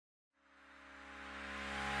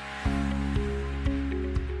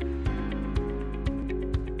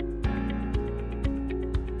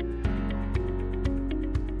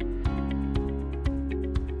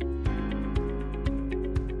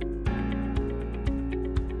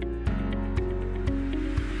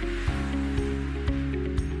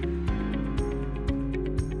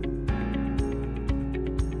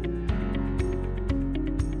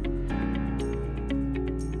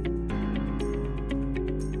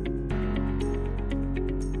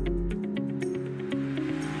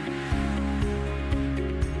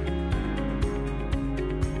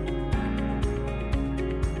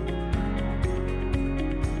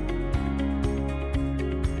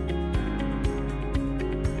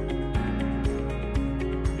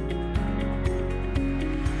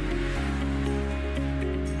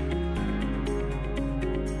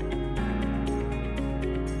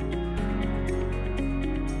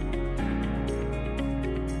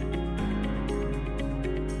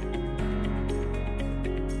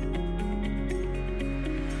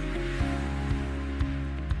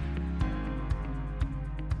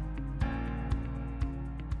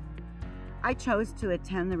I chose to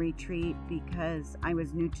attend the retreat because I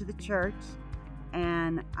was new to the church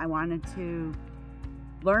and I wanted to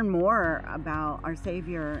learn more about our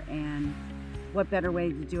Savior, and what better way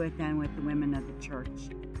to do it than with the women of the church.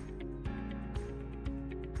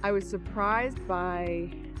 I was surprised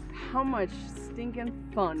by how much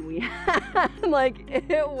stinking fun we had. Like,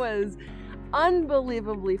 it was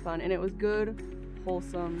unbelievably fun, and it was good,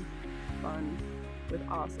 wholesome fun with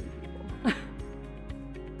awesome people.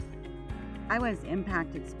 I was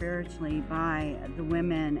impacted spiritually by the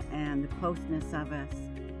women and the closeness of us,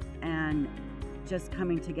 and just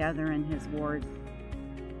coming together in His Word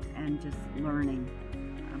and just learning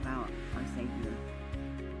about our Savior.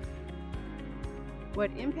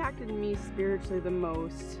 What impacted me spiritually the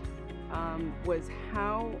most was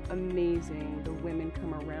how amazing the women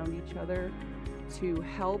come around each other to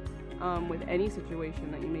help with any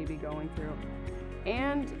situation that you may be going through,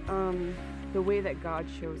 and the way that God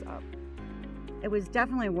shows up. It was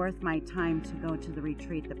definitely worth my time to go to the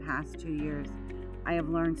retreat the past 2 years. I have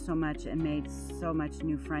learned so much and made so much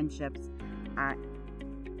new friendships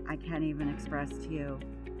I can't even express to you.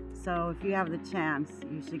 So if you have the chance,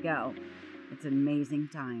 you should go. It's an amazing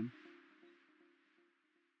time.